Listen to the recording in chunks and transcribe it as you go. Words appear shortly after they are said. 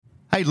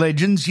Hey,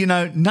 legends,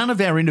 none of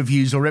our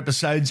interviews or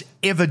episodes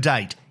ever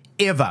date.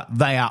 Ever.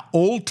 They are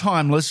all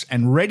timeless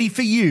and ready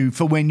for you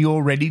for when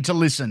you're ready to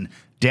listen.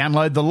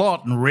 Download the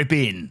lot and rip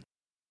in.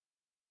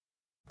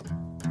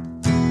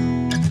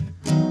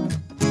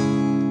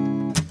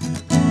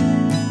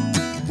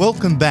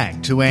 Welcome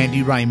back to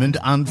Andy Raymond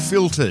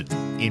Unfiltered.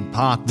 In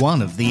part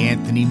one of the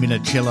Anthony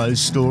Minicello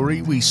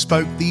story, we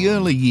spoke the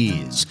early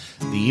years,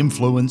 the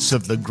influence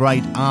of the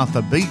great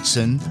Arthur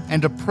Beetson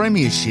and a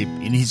premiership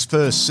in his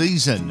first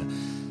season.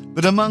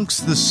 But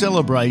amongst the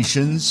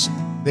celebrations,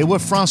 there were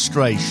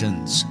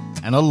frustrations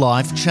and a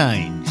life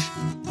change.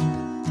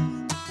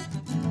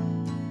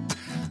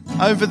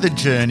 Over the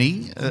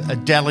journey, a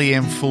Dally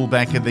M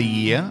fullback of the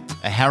year,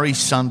 a Harry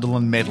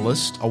Sunderland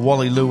medalist, a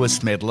Wally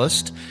Lewis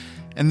medalist,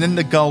 and then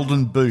the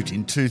Golden Boot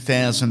in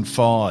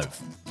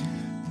 2005.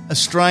 A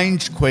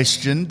strange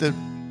question that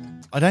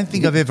I don't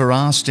think I've ever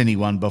asked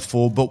anyone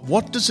before, but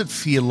what does it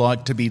feel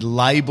like to be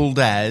labelled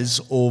as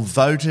or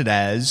voted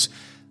as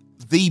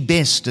the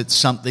best at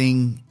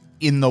something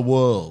in the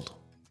world?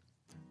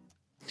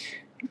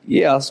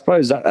 Yeah, I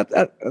suppose at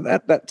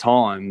that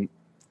time,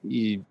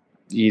 you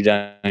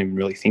don't even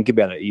really think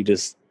about it. You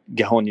just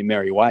go on your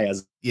merry way.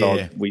 As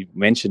we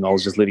mentioned, I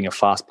was just living a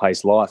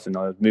fast-paced life, and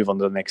I'd move on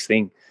to the next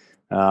thing.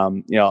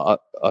 I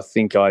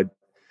think I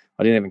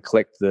didn't even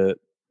collect the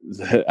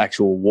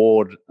actual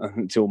award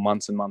until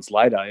months and months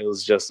later. It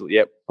was just,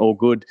 all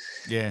good.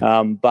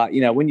 Yeah. But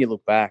when you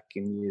look back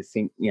and you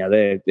think,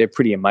 they're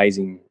pretty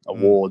amazing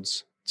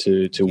awards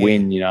to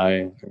win.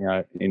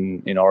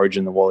 In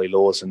Origin, the Wally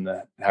Lewis and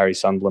the Harry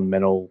Sunderland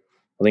medal.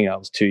 I think that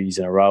was 2 years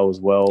in a row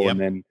as well, and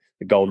then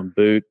the Golden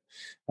Boot.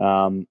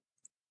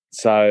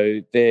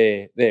 So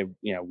they're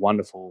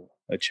wonderful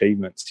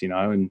achievements.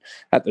 And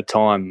at the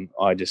time,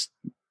 I just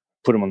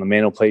put them on the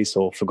mantelpiece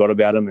or forgot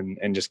about them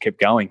and just kept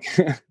going.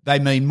 They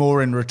mean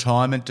more in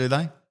retirement, do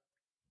they?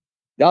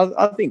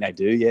 I think they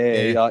do,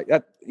 yeah. Like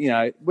that,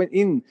 when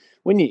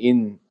you're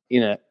in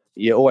it,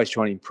 you're always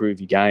trying to improve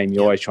your game.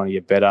 You're always trying to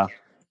get better.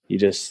 You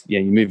just,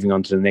 you're moving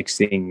on to the next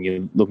thing.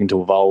 You're looking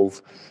to evolve.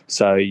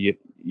 So you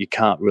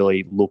can't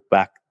really look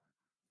back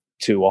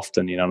too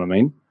often, you know what I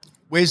mean?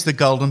 Where's the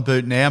Golden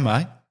Boot now,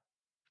 mate?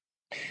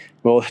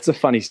 Well, that's a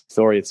funny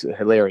story. It's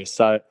hilarious.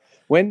 So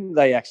when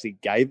they actually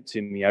gave it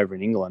to me over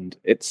in England,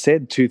 it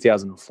said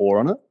 2004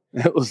 on it.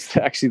 It was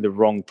actually the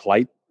wrong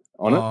plate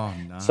on it. Oh,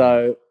 no.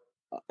 So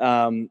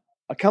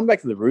I come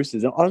back to the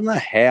Roosters, and I don't know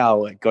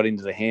how it got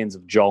into the hands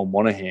of Joel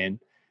Monahan,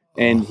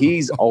 and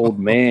his old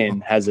man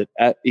has it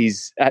at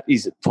his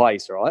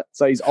place, right?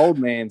 So his old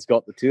man's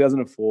got the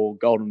 2004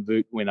 Golden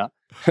Boot winner,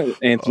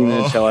 Anthony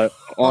Minicello,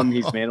 on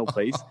his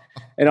mantelpiece.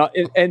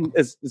 And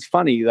it's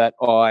funny that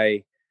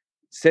I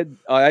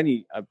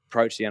only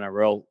approached the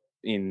NRL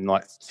in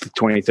like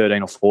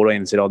 2013 or 14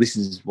 and said, this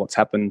is what's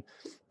happened.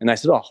 And they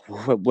said,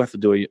 we'll have to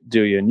do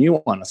you a new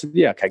one. I said,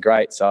 yeah, okay,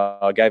 great. So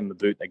I gave them the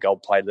boot, they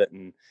gold plated it,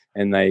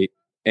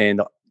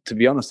 and to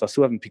be honest, I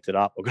still haven't picked it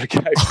up. I've got to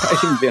go into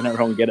the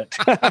NRL and get it.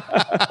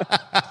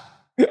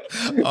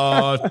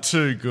 Oh,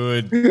 too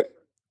good.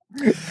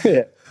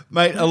 Yeah.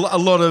 Mate, a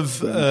lot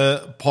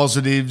of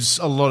positives,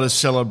 a lot of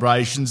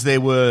celebrations.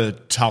 There were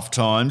tough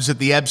times. At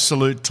the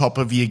absolute top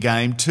of your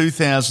game,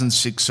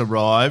 2006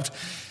 arrived,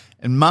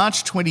 and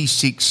March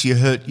 26 you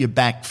hurt your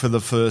back for the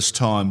first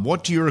time.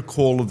 What do you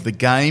recall of the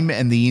game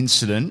and the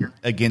incident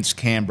against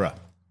Canberra?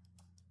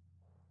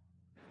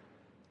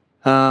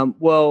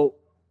 Well,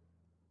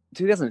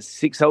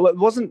 2006. So it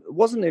wasn't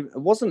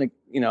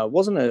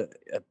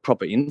a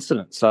proper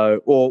incident.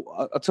 So,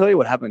 I'll tell you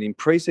what happened in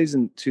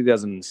pre-season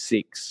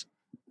 2006.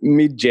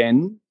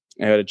 Mid-Jan,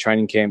 I had a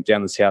training camp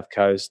down the South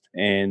Coast,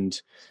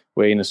 and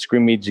we're in a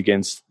scrimmage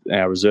against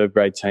our reserve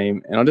grade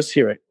team, and I just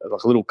hear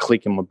like a little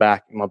click in my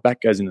back, and my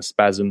back goes into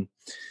spasm,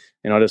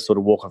 and I just sort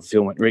of walk off the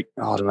field and went, Rick,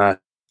 I don't know,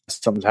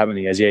 something's happening.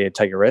 He goes, yeah,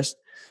 take a rest.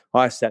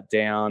 I sat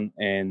down,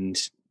 and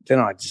then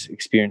I just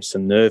experienced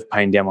some nerve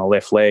pain down my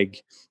left leg,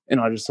 and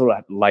I just sort of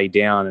had to lay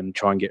down and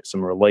try and get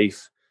some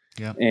relief.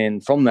 Yeah.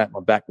 And from that, my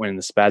back went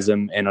into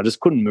spasm, and I just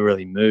couldn't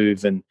really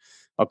move, and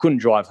I couldn't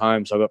drive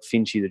home, so I got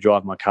Finchy to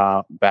drive my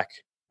car back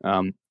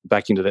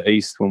into the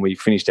east when we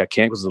finished our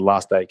camp, because it was the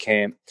last day of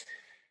camp.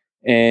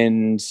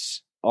 And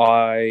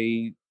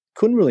I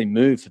couldn't really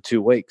move for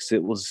 2 weeks.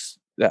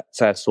 That's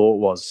how sore it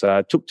was. So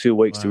it took 2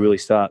 weeks to really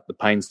the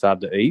pain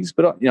started to ease.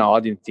 But, I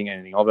didn't think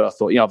anything of it. I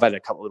thought, I've had a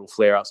couple of little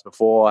flare-ups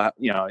before.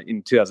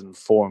 In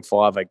 2004 and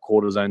 5, I had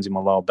cortisones in my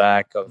lower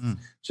back. I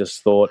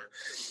just thought,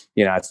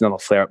 it's not a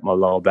flare-up in my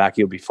lower back.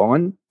 It'll be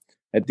fine.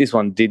 This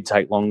one did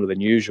take longer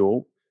than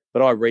usual.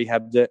 But I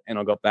rehabbed it, and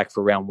I got back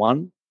for round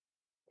 1.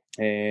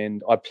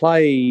 And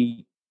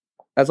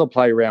as I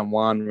play round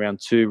 1, round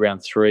 2,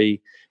 round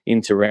 3,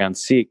 into round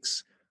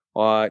 6,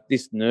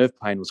 this nerve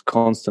pain was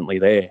constantly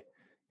there.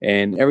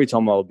 And every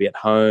time I would be at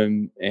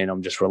home and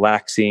I'm just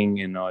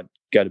relaxing and I'd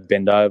go to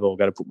bend over or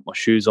go to put my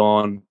shoes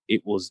on,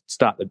 it would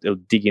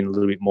dig in a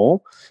little bit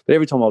more. But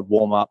every time I'd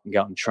warm up and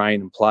go and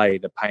train and play,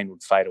 the pain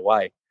would fade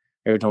away.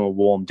 Every time I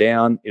warm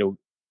down, it'll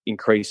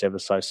increase ever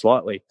so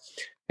slightly.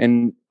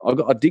 And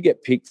I did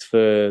get picked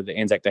for the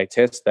Anzac Day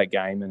test that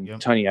game, and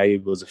Tony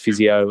Ayoub was a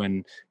physio,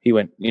 and he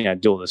went,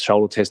 do all the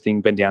shoulder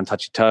testing, bend down,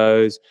 touch your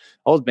toes.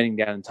 I was bending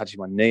down and touching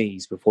my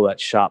knees before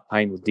that sharp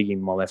pain was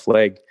digging my left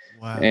leg.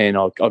 Wow. And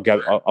I'll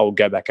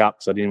go back up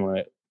because I didn't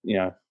want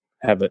to,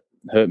 have it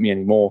hurt me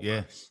anymore.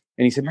 Yeah.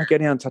 And he said, mate, go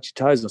down and touch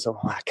your toes. And I said,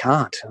 I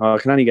can't. I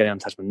can only go down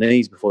and touch my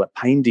knees before that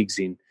pain digs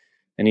in.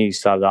 And he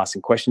started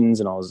asking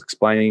questions, and I was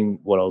explaining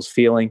what I was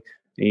feeling.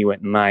 And he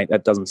went, mate,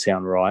 that doesn't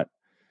sound right.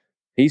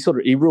 He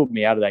ruled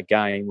me out of that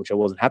game, which I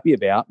wasn't happy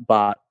about,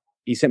 but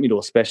he sent me to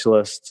a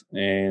specialist,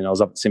 and I was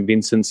up at St.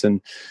 Vincent's,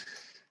 and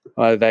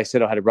they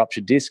said I had a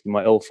ruptured disc in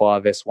my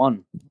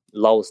L5-S1,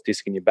 lowest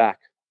disc in your back.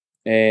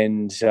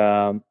 And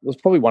it was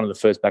probably one of the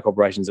first back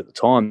operations at the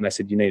time. They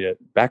said, you need a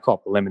back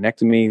op, a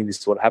laminectomy. This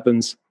is what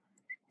happens.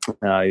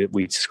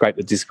 We scrape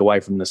the disc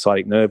away from the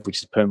sciatic nerve, which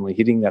is permanently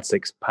hitting. That's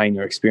the pain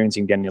you're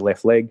experiencing down your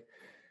left leg.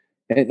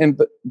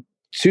 But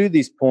to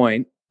this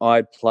point,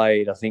 I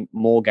played, I think,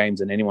 more games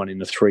than anyone in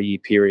the 3-year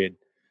period.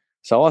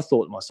 So I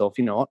thought to myself,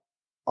 you know what,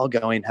 I'll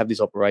go in, have this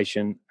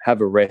operation,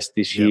 have a rest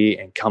this year,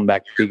 and come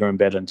back bigger and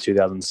better in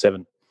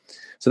 2007.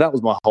 So that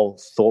was my whole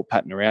thought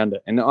pattern around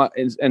it. And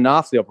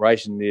after the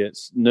operation, the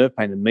nerve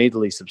pain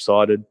immediately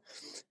subsided.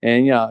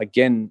 And,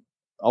 again,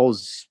 I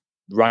was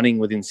running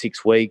within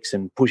 6 weeks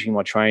and pushing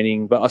my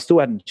training, but I still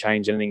hadn't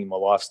changed anything in my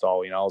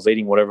lifestyle. I was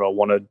eating whatever I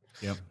wanted.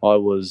 Yep. I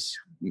was,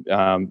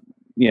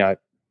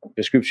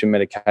 prescription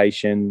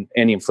medication,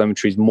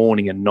 anti-inflammatories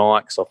morning and night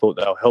because I thought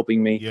they were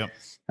helping me. Yep.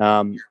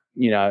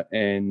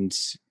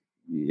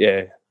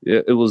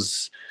 It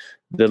was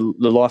the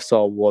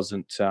lifestyle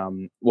wasn't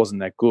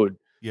that good.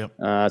 Yep.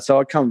 So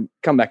I come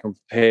back and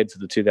prepared for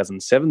the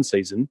 2007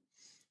 season,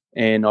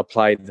 and I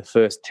played the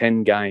first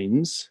 10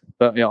 games.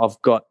 But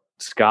I've got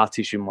scar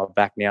tissue in my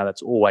back now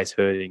that's always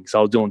hurting. So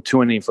I was doing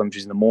 2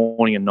 anti-inflammatories in the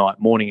morning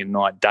and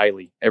night,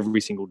 daily,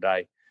 every single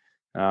day.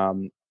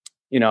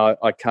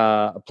 I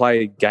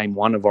played game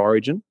 1 of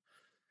Origin.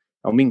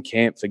 I'm in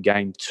camp for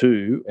game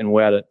 2, and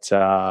we're out at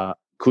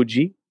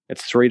Coogee.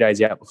 It's 3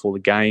 days out before the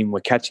game. We're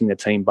catching the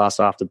team bus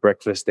after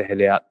breakfast to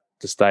head out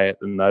to stay at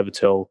the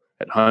Novotel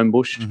at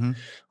Homebush. Mm-hmm.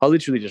 I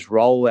literally just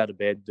roll out of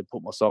bed to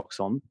put my socks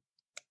on,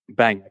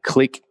 bang, a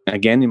click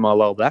again in my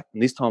lower back.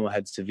 And this time I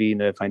had severe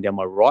nerve pain down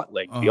my right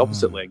leg, the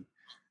opposite leg.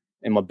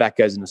 And my back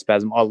goes into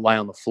spasm. I lay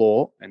on the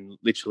floor, and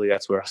literally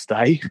that's where I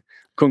stay.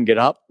 Couldn't get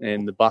up,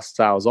 and the bus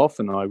sails off,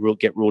 and I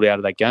get ruled out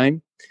of that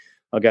game.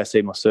 I go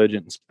see my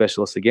surgeon and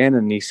specialist again,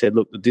 and he said,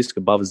 look, the disc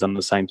above has done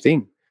the same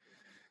thing.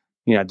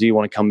 Do you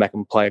want to come back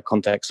and play a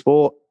contact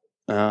sport?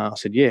 I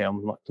said, yeah,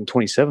 I'm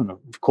 27,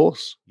 of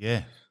course.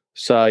 Yeah.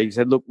 So he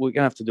said, look, we're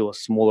going to have to do a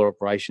smaller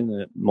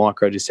operation, a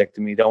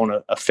microdiscectomy. You don't want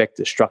to affect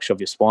the structure of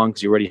your spine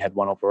because you already had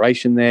one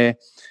operation there,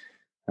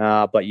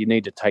 but you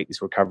need to take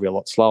this recovery a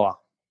lot slower.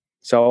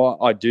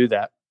 So I do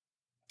that.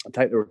 I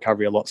take the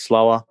recovery a lot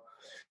slower.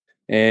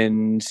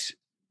 And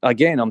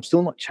again, I'm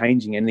still not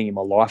changing anything in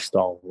my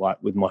lifestyle, like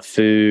with my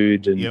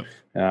food and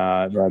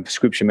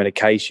prescription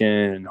medication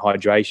and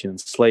hydration and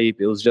sleep.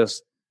 It was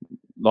just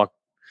like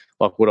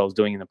what I was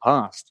doing in the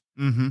past.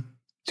 Mm-hmm.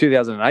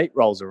 2008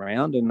 rolls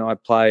around, and I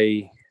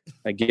play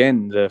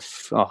again. I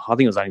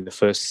think it was only the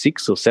first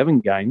 6 or 7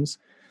 games,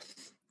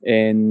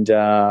 and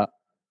I'm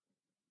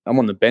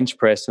on the bench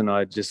press, and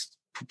I just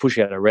push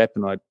out a rep,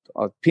 and I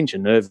pinch a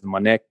nerve in my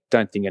neck.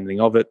 Don't think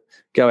anything of it.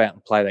 Go out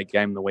and play that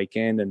game on the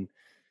weekend, and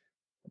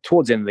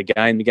towards the end of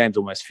the game's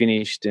almost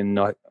finished, and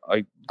I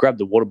grab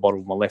the water bottle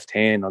with my left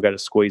hand. I go to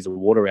squeeze the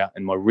water out,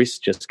 and my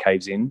wrist just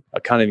caves in. I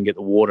can't even get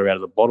the water out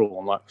of the bottle.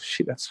 I'm like,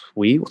 shit, that's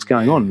weird. What's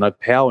going on? No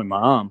power in my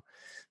arm.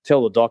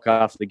 Tell the doc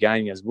after the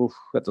game, he goes, "Oof,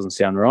 that doesn't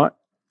sound right."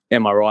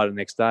 MRI the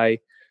next day,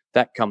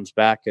 that comes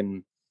back,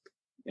 and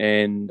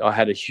I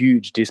had a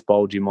huge disc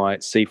bulge in my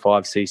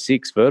C5,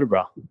 C6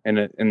 vertebra, and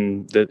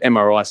the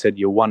MRI said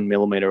you're 1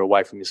 millimeter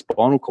away from your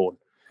spinal cord.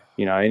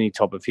 Any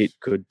type of hit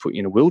could put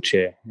you in a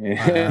wheelchair.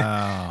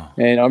 Wow.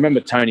 And I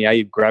remember Tony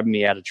Ayoub grabbed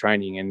me out of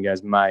training and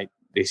goes, "Mate,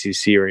 this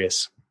is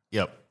serious."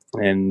 Yep.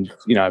 And,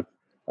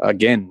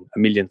 again, a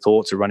million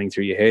thoughts are running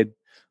through your head.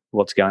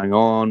 What's going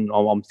on?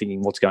 I'm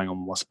thinking what's going on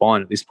with my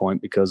spine at this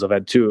point because I've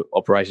had 2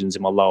 operations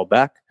in my lower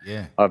back.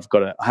 Yeah. I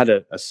had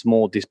a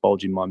small disc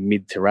bulge in my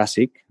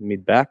mid-thoracic,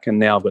 mid-back, and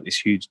now I've got this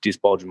huge disc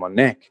bulge in my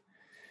neck.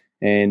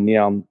 And,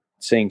 I'm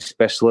seeing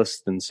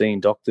specialists and seeing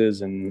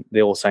doctors, and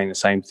they're all saying the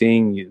same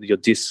thing. Your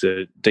discs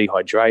are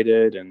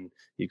dehydrated, and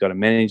you've got to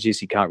manage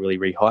this. You can't really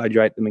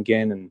rehydrate them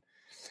again. And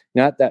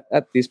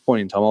at this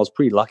point in time, I was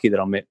pretty lucky that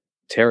I met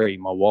Terry,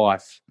 my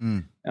wife,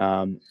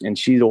 and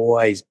she'd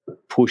always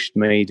pushed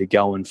me to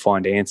go and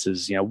find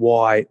answers.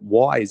 Why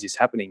is this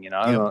happening?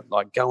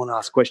 Like go and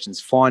ask questions,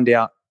 find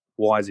out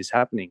why is this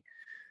happening.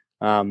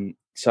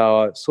 So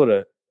I sort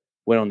of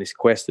went on this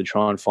quest to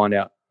try and find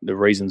out the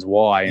reasons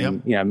why,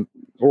 and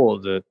all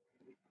of the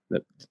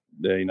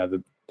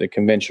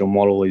conventional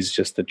model is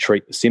just to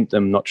treat the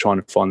symptom, not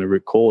trying to find the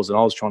root cause. And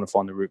I was trying to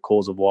find the root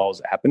cause of why it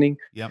was happening.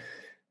 Yep.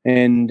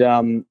 And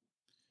I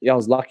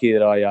was lucky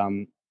that I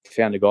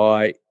found a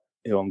guy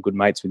who I'm good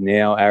mates with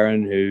now,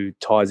 Aaron, who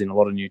ties in a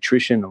lot of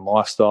nutrition and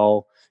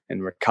lifestyle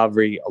and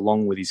recovery,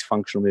 along with his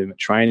functional movement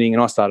training.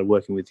 And I started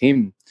working with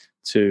him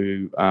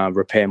to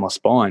repair my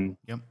spine.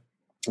 Yep.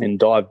 And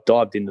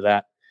dived into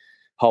that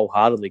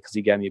wholeheartedly, because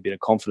he gave me a bit of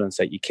confidence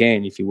that you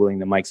can, if you're willing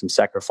to make some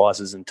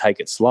sacrifices and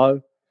take it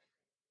slow.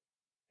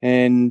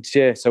 And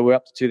so we're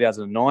up to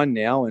 2009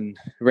 now, and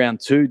round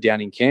 2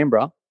 down in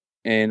Canberra,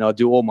 and I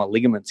do all my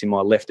ligaments in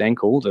my left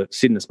ankle, the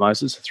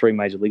syndesmosis, 3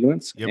 major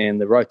ligaments. Yep. And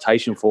the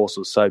rotation force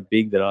was so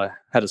big that I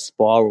had a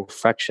spiral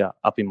fracture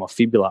up in my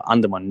fibula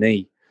under my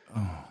knee.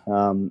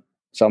 Oh.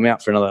 So I'm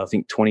out for another, I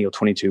think, 20 or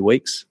 22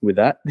 weeks with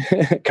that,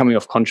 coming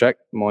off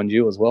contract, mind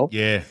you, as well.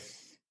 Yeah.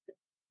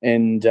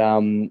 And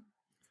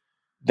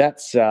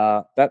that's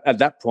that. At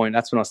that point,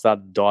 that's when I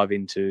started to dive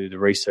into the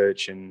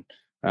research, and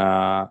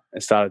I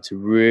started to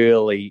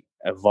really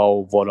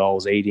evolve what I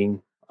was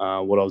eating,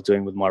 what I was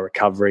doing with my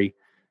recovery,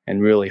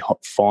 and really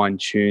fine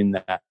tune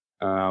that.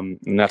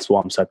 And that's why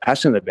I'm so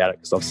passionate about it,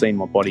 because I've seen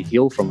my body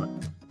heal from it.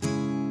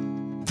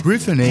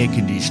 Griffin Air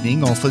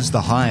Conditioning offers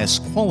the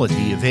highest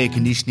quality of air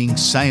conditioning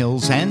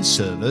sales and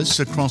service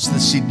across the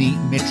Sydney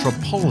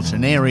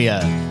metropolitan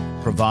area,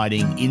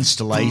 providing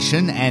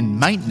installation and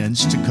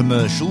maintenance to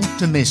commercial,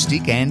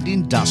 domestic and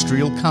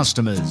industrial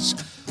customers.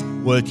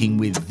 Working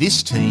with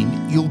this team,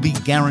 you'll be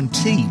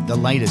guaranteed the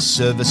latest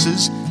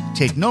services,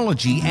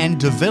 technology and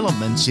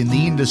developments in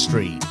the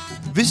industry.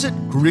 Visit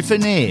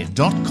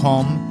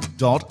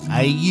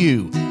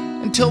griffinair.com.au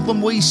and tell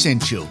them we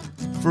sent you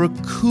for a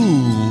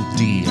cool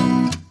deal.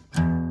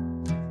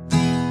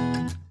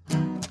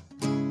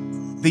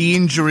 The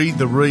injury,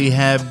 the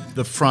rehab,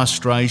 the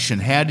frustration,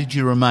 how did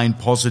you remain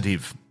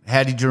positive?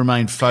 How did you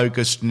remain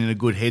focused and in a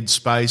good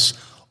headspace?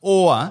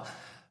 Or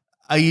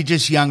are you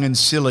just young and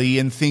silly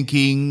and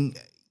thinking,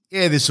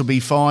 yeah, this will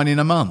be fine in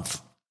a month?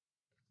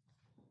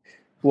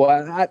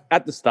 Well,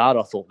 at the start,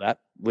 I thought that,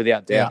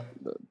 without doubt.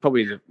 Yeah.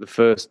 Probably the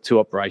first 2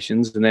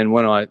 operations, and then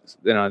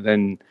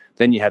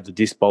then you have the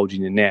disc bulge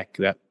in your neck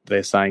that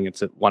they're saying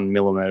it's at 1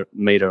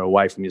 millimeter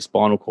away from your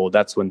spinal cord.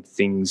 That's when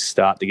things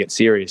start to get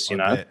serious. You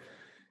know,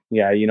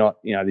 you're not.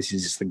 This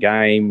is just the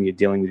game. You're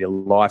dealing with your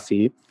life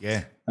here.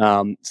 Yeah.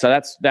 So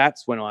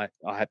that's when I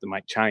had to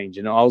make change,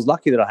 and I was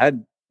lucky that I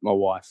had my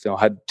wife. I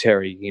had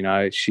Terry.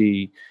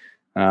 She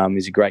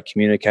is a great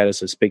communicator.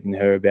 So speaking to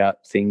her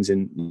about things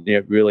and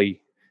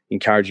really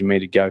encouraging me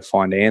to go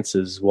find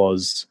answers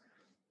was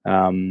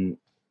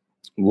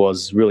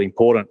really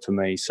important for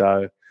me.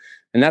 So,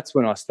 and that's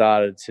when I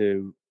started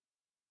to,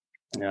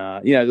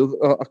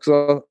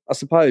 because I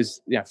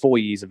suppose 4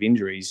 years of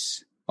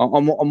injuries.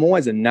 I'm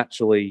always a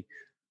naturally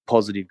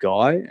positive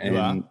guy,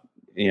 and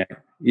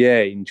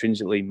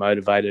intrinsically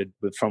motivated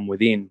from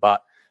within.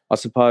 But I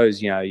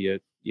suppose your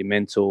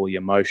mental,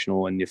 your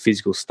emotional, and your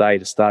physical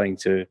state are starting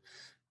to.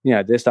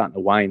 They're starting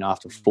to wane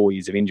after 4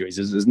 years of injuries.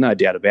 There's no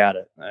doubt about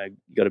it.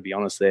 You got to be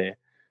honest there.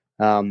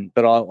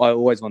 But I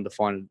always wanted to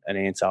find an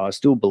answer. I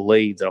still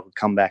believe that I could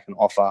come back and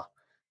offer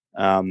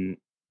some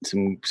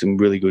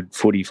really good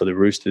footy for the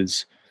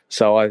Roosters.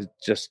 So I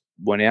just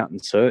went out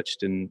and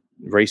searched and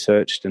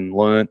researched and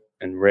learnt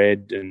and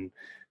read and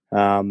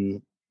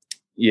and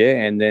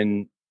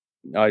then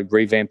I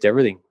revamped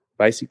everything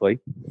basically.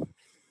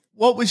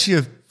 What was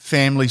your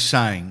family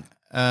saying?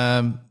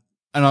 And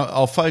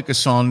I'll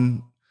focus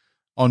on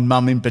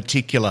mum in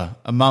particular,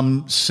 a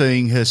mum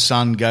seeing her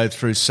son go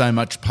through so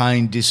much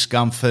pain,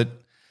 discomfort,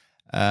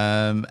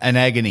 and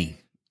agony.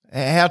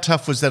 How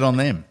tough was that on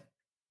them?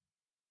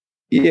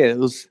 Yeah, it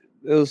was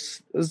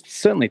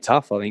certainly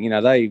tough. I think,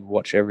 they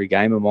watch every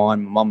game of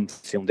mine. My mum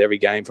filmed every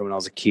game from when I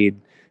was a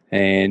kid.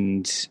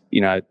 And,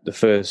 the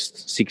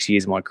first 6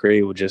 years of my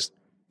career were just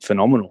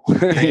phenomenal,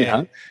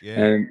 Yeah.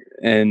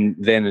 And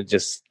then it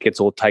just gets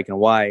all taken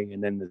away.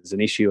 And then there's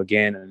an issue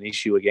again and an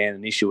issue again,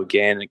 an issue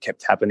again. And it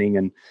kept happening.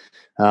 And,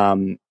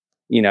 I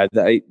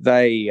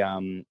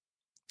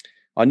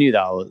knew they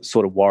were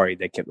sort of worried.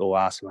 They kept all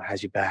asking,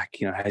 how's your back?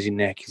 How's your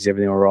neck? Is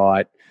everything all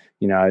right?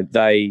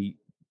 They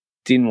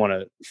didn't want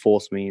to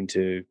force me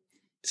into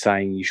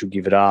saying you should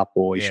give it up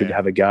or you should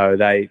have a go.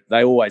 They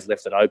always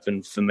left it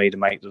open for me to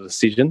make the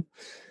decision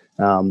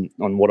on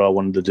what I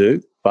wanted to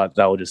do, but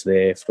they were just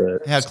there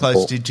for How support.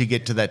 close did you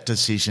get to that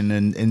decision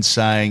and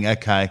saying,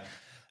 okay,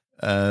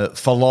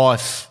 for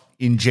life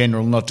in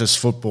general, not just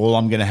football,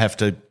 I'm going to have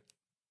to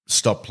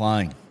stop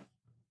playing?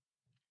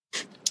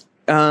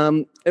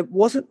 It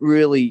wasn't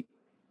really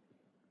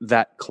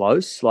that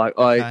close. Like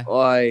Okay.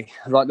 I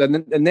like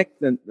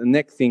the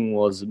neck thing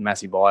was a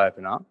massive eye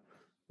opener,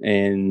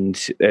 and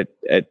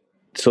it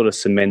sort of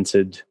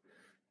cemented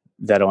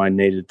that I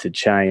needed to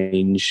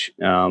change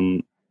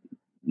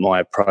my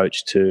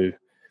approach to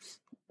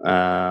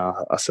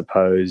I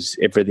suppose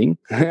everything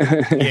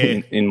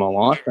in my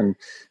life,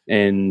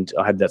 and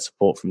I had that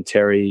support from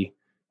Terry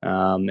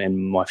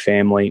and my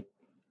family.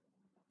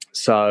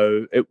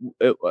 So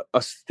I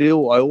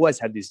always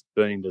had this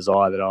burning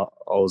desire that I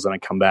was going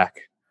to come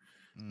back,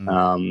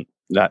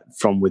 that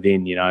from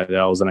within, that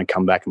I was going to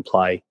come back and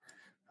play.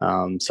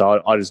 So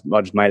I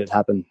just made it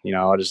happen.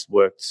 I just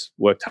worked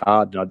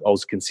hard. And I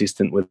was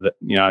consistent with it.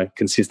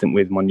 Consistent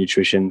with my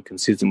nutrition,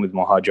 consistent with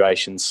my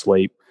hydration,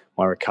 sleep,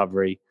 my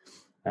recovery,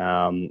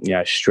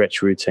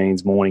 stretch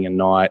routines, morning and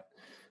night,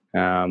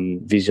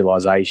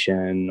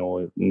 visualization,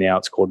 or now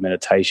it's called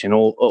meditation,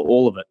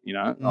 all of it,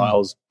 I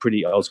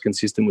was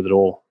consistent with it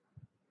all.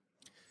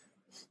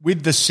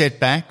 With the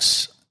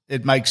setbacks,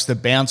 it makes the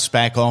bounce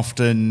back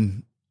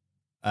often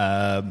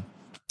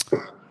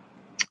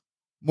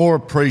more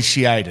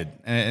appreciated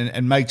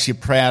and makes you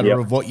prouder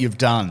of what you've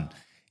done.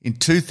 In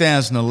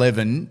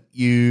 2011,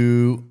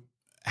 you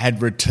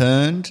had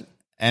returned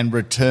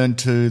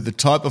to the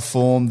type of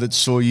form that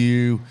saw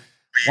you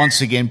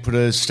once again put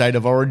a State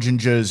of Origin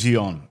jersey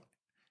on.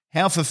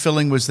 How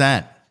fulfilling was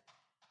that?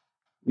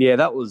 Yeah,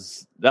 that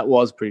was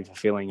pretty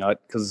fulfilling,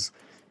 because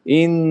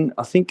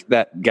I think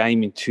that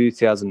game in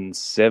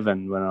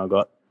 2007 when I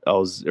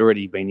was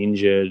already been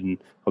injured and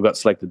I got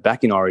selected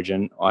back in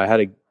Origin. I had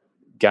a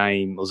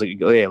game.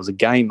 It was a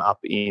game up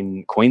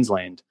in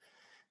Queensland,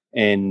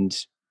 and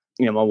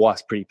my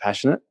wife's pretty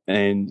passionate,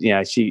 and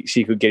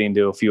she could get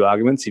into a few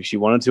arguments if she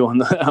wanted to in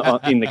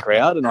the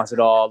crowd. And I said,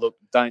 "Oh, look,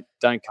 don't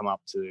come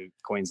up to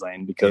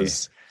Queensland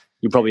because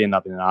you'll probably end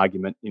up in an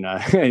argument.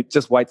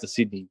 Just wait to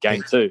Sydney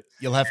game 2.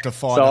 You'll have to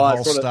fight a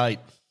whole state."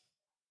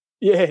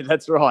 Yeah,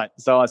 that's right.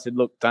 So I said,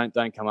 "Look, don't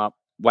come up.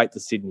 Wait to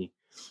Sydney."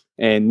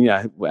 And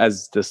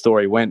as the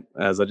story went,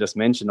 as I just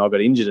mentioned, I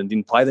got injured and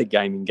didn't play that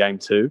game in game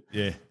 2.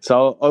 Yeah.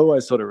 So I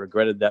always sort of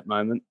regretted that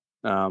moment.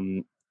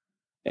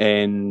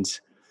 And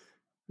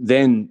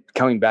then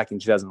coming back in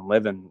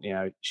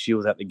 2011, she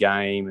was at the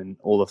game and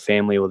all the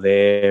family were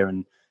there,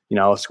 and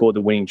I scored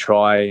the winning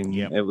try, and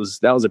that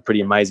was a pretty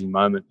amazing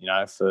moment,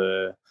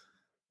 for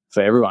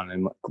everyone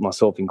and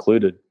myself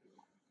included.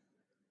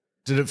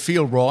 Did it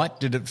feel right?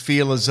 Did it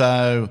feel as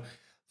though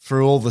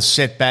through all the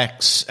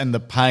setbacks and the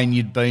pain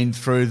you'd been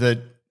through that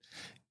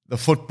the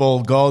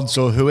football gods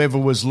or whoever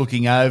was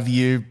looking over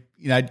you,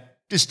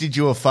 just did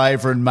you a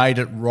favour and made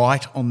it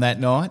right on that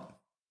night?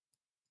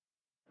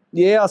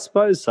 Yeah, I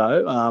suppose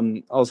so.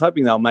 I was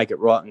hoping they'll make it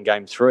right in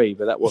game 3,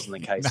 but that wasn't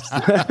the case.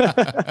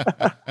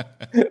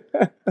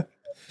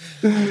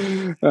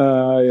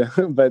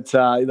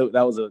 Look,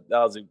 that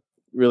was a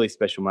really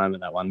special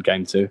moment, that one,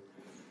 game 2.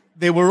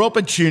 There were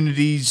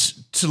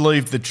opportunities to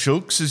leave the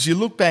Chooks. As you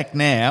look back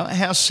now,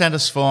 how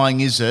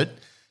satisfying is it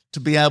to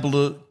be able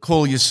to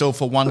call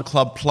yourself a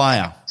one-club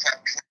player?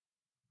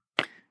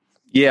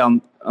 Yeah,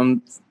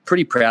 I'm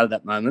pretty proud of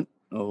that moment,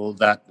 or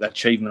that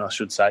achievement, I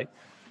should say.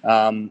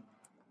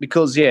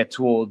 Because,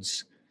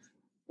 towards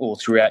or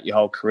throughout your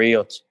whole career,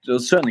 it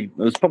was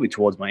probably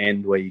towards my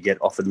end where you get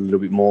offered a little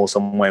bit more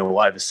somewhere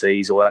or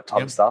overseas, all that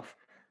type of stuff.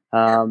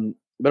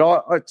 But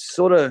I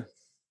sort of,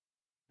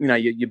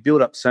 you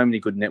build up so many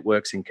good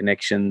networks and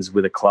connections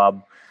with a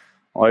club.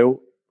 I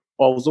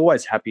was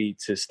always happy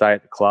to stay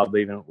at the club,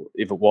 even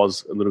if it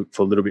was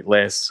for a little bit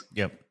less.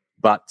 Yep.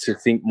 But to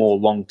think more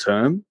long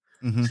term,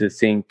 to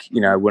think,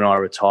 when I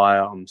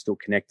retire, I'm still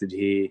connected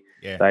here.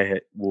 Yeah. They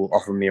will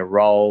offer me a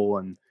role,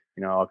 and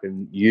I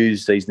can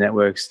use these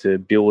networks to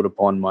build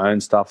upon my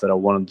own stuff that I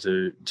wanted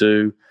to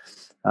do.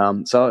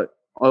 So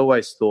I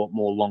always thought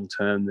more long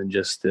term than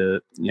just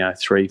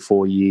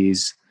 3-4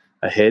 years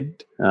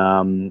ahead.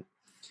 And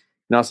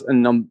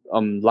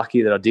I'm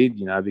lucky that I did,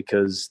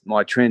 because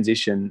my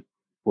transition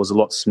was a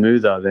lot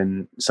smoother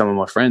than some of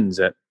my friends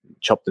that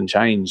chopped and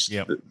changed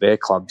their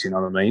clubs, you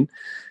know what I mean?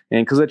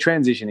 And because the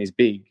transition is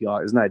big,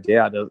 there's no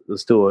doubt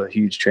there's still a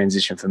huge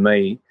transition for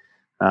me,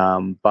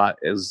 but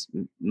it was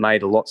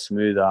made a lot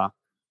smoother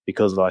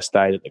because I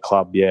stayed at the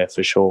club,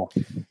 for sure.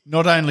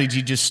 Not only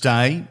did you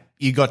stay,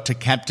 you got to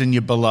captain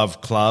your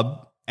beloved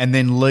club and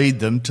then lead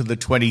them to the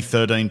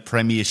 2013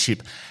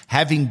 Premiership.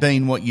 Having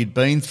been what you'd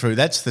been through,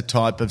 that's the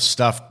type of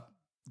stuff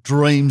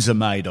dreams are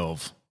made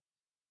of.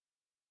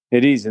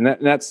 It is, and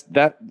that's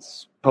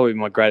probably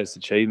my greatest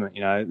achievement.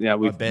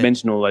 We've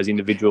mentioned all those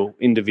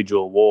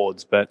individual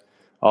awards, but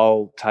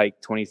I'll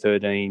take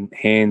 2013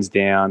 hands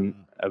down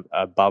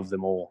above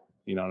them all.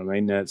 You know what I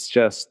mean? It's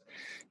just,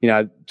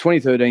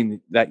 2013,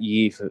 that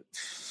year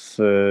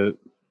for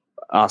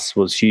us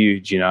was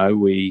huge.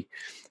 We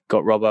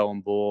got Robbo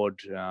on board.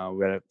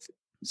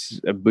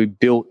 We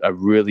built a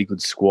really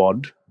good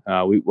squad.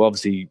 We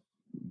obviously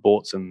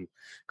bought some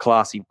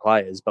classy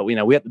players, but we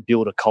had to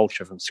build a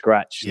culture from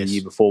scratch. The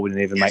year before we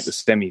didn't even make the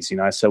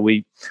semis. So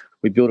we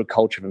built a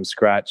culture from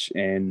scratch,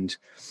 and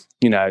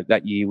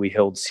that year we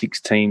held 6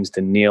 teams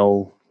to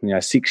 0.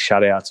 6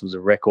 shutouts was a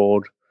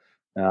record.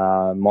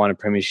 Minor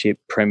premiership,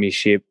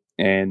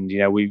 and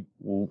we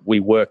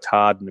worked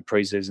hard in the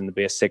preseason to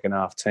be a second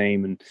half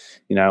team, and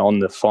on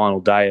the final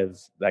day of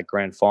that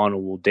grand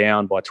final, we were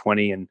down by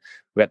 20, and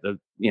we had to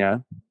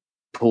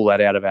pull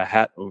that out of our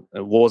hat.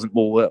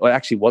 It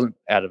actually wasn't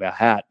out of our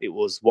hat. It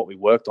was what we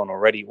worked on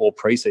already all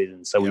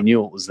preseason, so we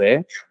knew it was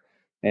there.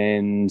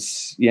 And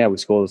we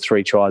scored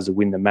 3 tries to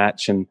win the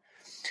match, and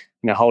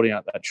holding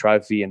up that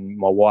trophy. And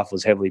my wife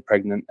was heavily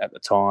pregnant at the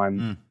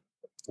time.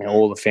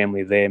 All the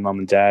family there, mum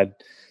and dad.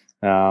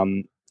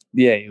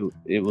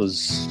 It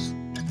was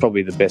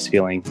probably the best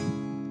feeling.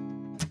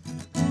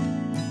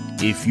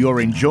 If you're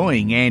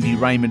enjoying Andy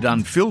Raymond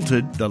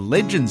Unfiltered, the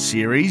Legends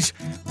series,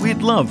 we'd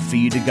love for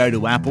you to go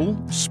to Apple,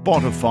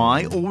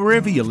 Spotify, or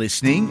wherever you're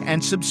listening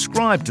and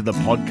subscribe to the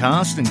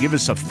podcast and give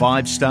us a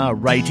 5-star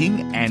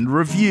rating and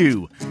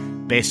review.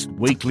 Best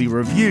weekly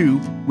review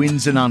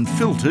wins an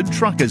Unfiltered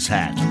Trucker's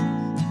hat.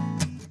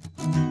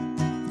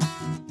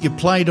 You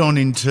played on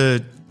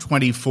into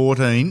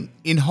 2014.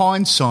 In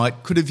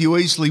hindsight, could have you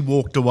easily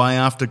walked away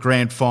after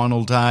grand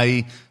final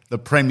day, the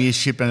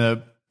premiership,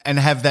 and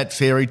have that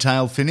fairy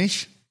tale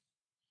finish?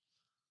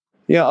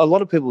 Yeah, a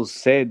lot of people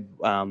said,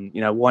 why don't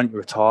you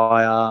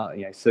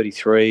retire?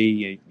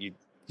 33,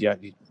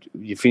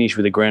 you finish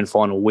with a grand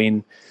final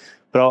win.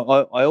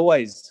 But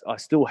I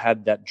still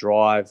had that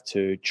drive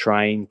to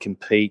train,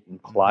 compete,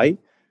 and play.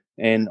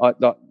 And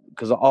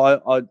because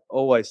I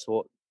always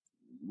thought,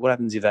 what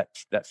happens if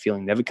that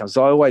feeling never comes?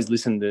 So I always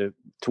listened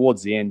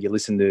towards the end, you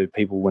listen to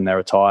people when they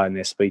retire and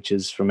their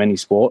speeches from any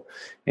sport.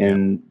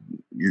 And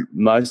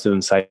most of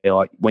them say,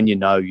 like, when you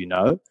know, you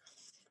know.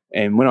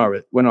 And when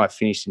I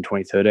finished in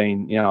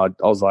 2013, I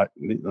was like,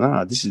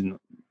 no,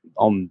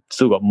 I'm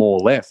still got more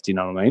left. You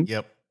know what I mean?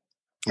 Yep.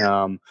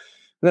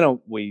 Then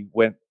we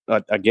went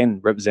again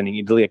representing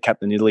Italy. I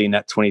captained Italy in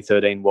that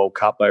 2013 World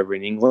Cup over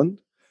in England.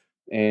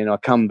 And I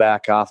come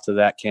back after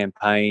that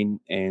campaign,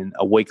 and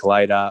a week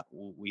later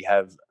we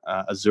have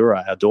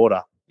Azura, our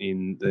daughter,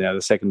 in the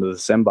 2nd of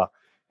December.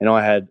 And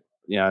I had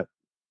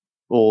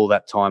all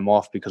that time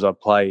off because I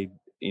played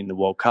in the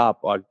World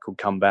Cup. I could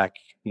come back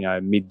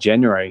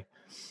mid-January.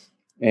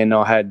 And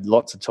I had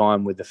lots of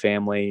time with the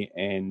family,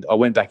 and I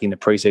went back into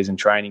preseason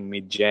training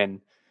mid-Jan,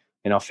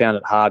 and I found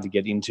it hard to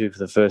get into for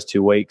the first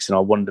 2 weeks, and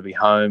I wanted to be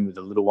home with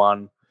the little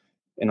one.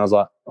 And I was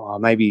like,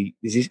 maybe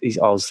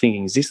I was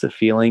thinking, is this the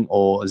feeling,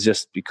 or is it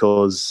just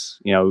because,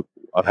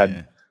 I've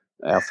had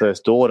our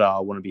first daughter, I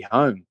want to be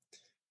home.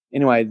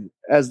 Anyway,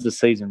 as the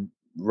season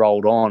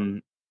rolled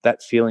on,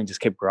 that feeling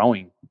just kept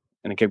growing,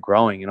 and it kept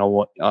growing. And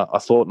I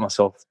thought to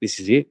myself, this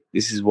is it.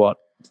 This is what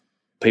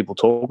people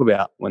talk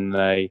about when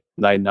they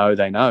know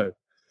they know.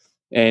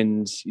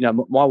 And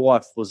my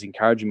wife was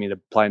encouraging me to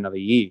play another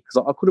year,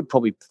 because I could have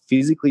probably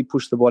physically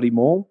pushed the body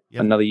more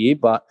another year,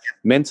 but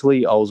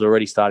mentally I was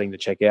already starting to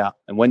check out.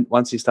 And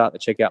once you start to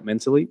check out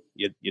mentally,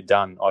 you're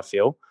done, I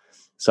feel.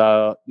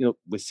 So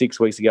with 6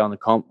 weeks to go on the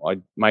comp, I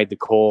made the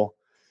call,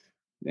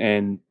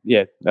 and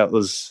that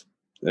was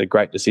a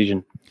great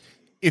decision.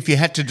 If you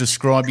had to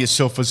describe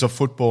yourself as a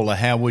footballer,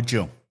 how would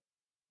you?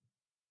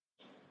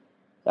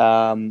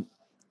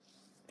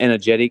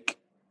 Energetic,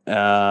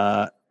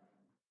 and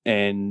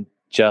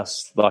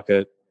just like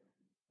a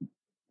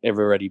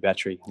ever-ready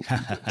battery.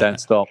 Don't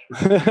stop.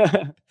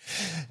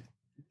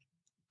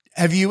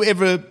 Have you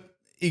ever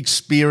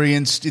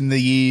experienced in the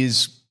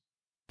years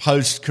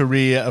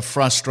post-career a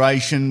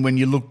frustration when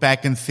you look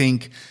back and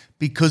think,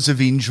 because of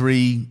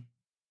injury,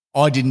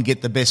 I didn't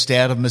get the best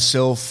out of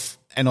myself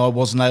and I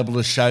wasn't able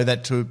to show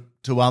that to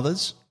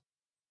others?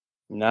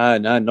 No,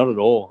 not at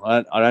all.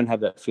 I don't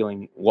have that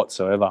feeling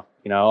whatsoever.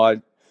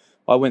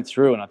 I went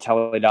through and I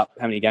tallied up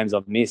how many games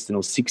I've missed, and it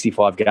was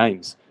 65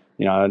 games.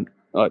 I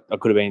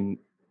could have been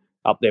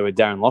up there with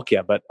Darren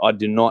Lockyer, but I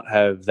do not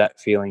have that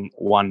feeling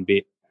one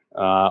bit.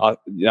 I'm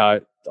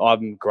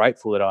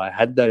grateful that I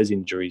had those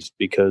injuries,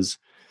 because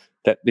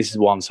this is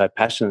why I'm so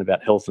passionate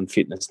about health and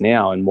fitness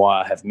now, and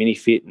why I have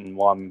MiniFit, and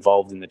why I'm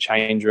involved in the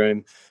change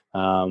room.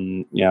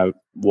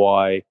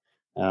 Why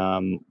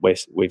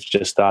we've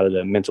just started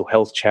a mental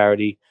health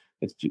charity.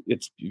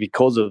 It's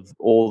because of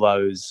all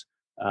those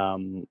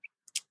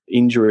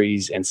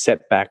injuries and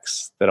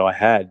setbacks that I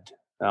had.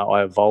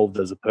 I evolved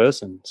as a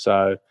person.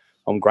 So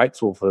I'm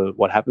grateful for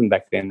what happened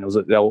back then.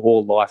 They were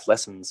all life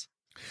lessons.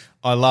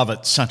 I love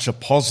it. Such a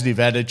positive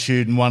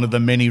attitude, and one of the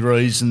many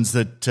reasons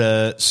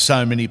that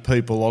so many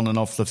people on and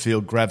off the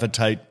field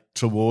gravitate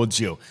towards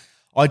you.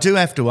 I do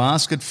have to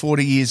ask, at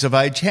 40 years of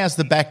age, how's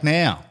the back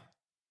now?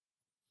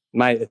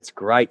 Mate, it's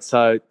great.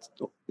 So,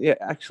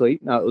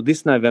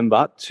 this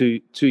November,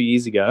 two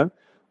years ago,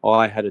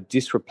 I had a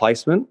disc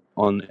replacement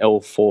on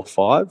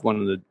L4-5,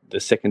 one of the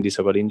second disc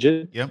I got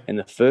injured. Yep. And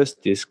the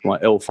first disc, my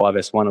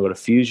L5-S1, I got a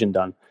fusion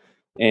done.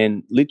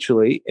 And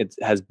literally, it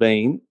has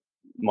been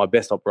my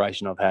best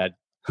operation I've had.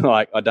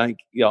 I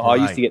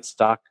used to get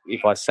stuck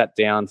if I sat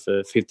down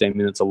for 15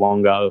 minutes or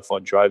longer, if I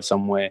drove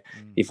somewhere.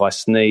 If I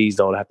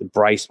sneezed, I would have to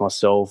brace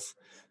myself.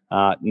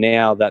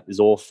 Now that is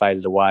all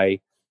faded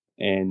away,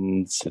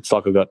 and it's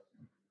like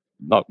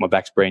my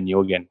back's brand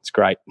new again. It's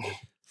great.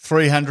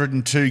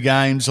 302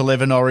 games,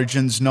 11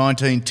 origins,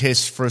 19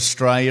 tests for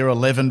Australia,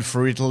 11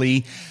 for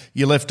Italy.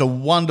 You left a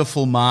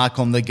wonderful mark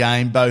on the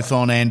game, both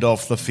on and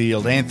off the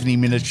field. Anthony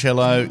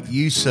Minichiello,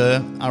 you,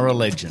 sir, are a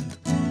legend.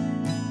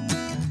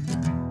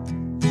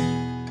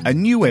 A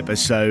new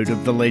episode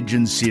of the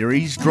Legends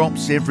series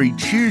drops every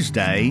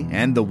Tuesday,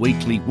 and the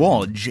weekly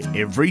Wodge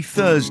every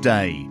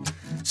Thursday.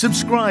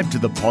 Subscribe to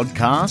the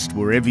podcast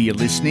wherever you're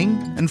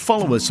listening, and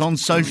follow us on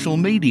social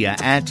media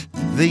at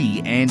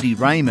The Andy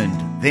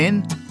Raymond.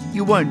 Then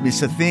you won't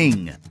miss a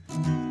thing.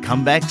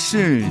 Come back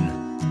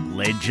soon.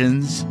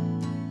 Legends